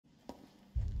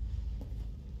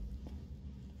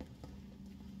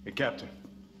Hey, Captain.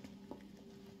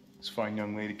 This fine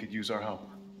young lady could use our help.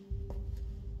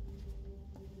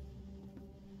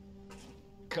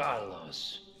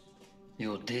 Carlos,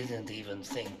 you didn't even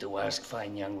think to ask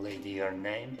fine young lady her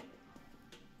name?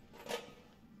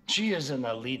 She is an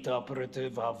elite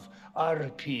operative of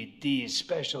RPD,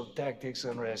 Special Tactics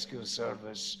and Rescue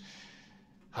Service.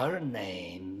 Her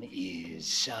name is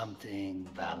something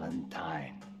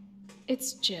Valentine.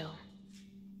 It's Jill.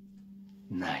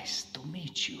 Nice to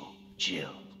meet you,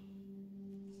 Jill.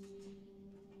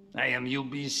 I am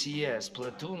UBCS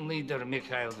Platoon Leader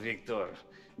Mikhail Victor.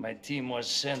 My team was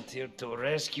sent here to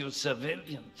rescue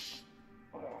civilians.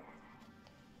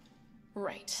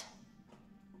 Right.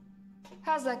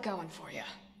 How's that going for you?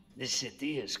 The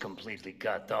city is completely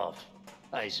cut off,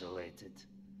 isolated.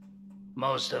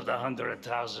 Most of the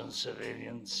 100,000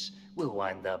 civilians will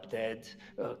wind up dead.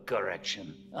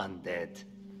 Correction, undead.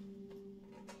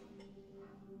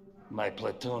 My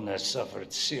platoon has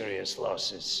suffered serious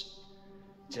losses.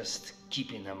 Just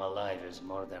keeping them alive is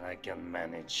more than I can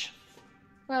manage.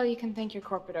 Well, you can thank your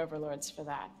corporate overlords for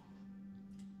that.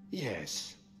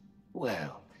 Yes.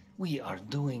 Well, we are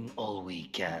doing all we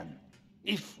can.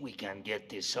 If we can get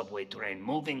this subway train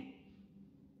moving,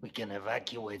 we can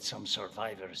evacuate some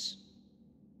survivors.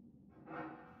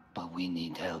 But we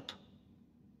need help.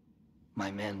 My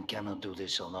men cannot do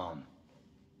this alone.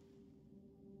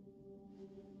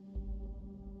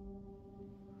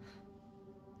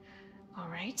 All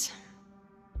right.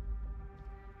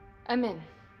 I'm in.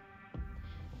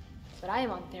 But I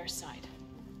am on their side,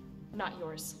 not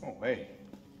yours. Oh, hey.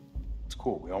 It's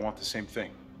cool. We all want the same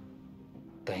thing.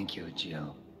 Thank you,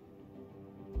 Jill.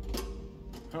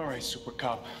 All right, Super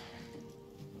Cop.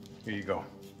 Here you go.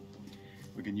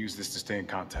 We can use this to stay in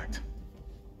contact.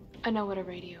 I know what a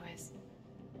radio is.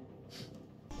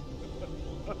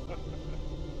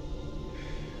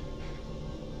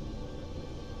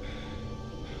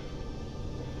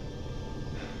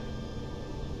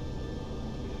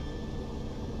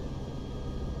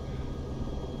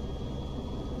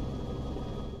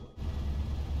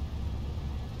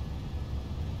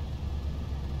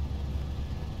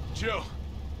 Jill,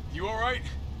 you all right?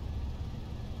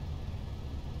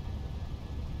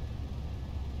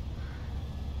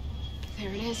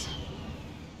 There it is.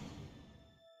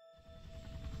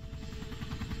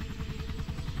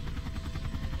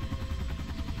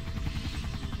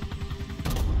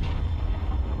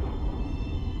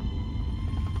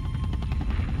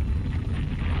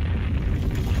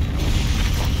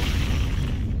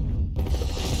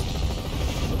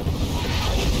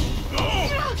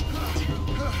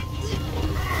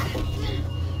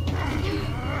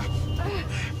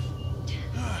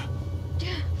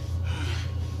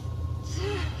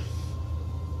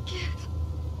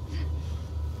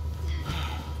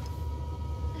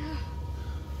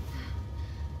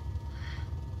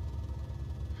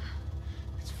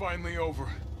 Finally over.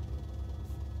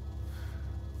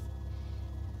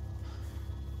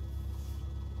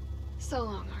 So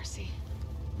long, RC.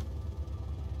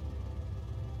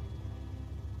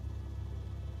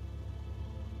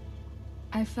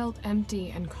 I felt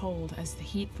empty and cold as the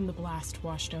heat from the blast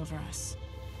washed over us.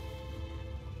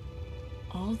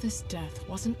 All this death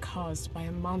wasn't caused by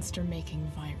a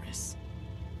monster-making virus.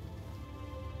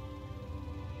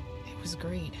 It was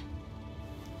greed.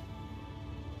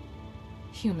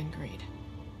 Human greed.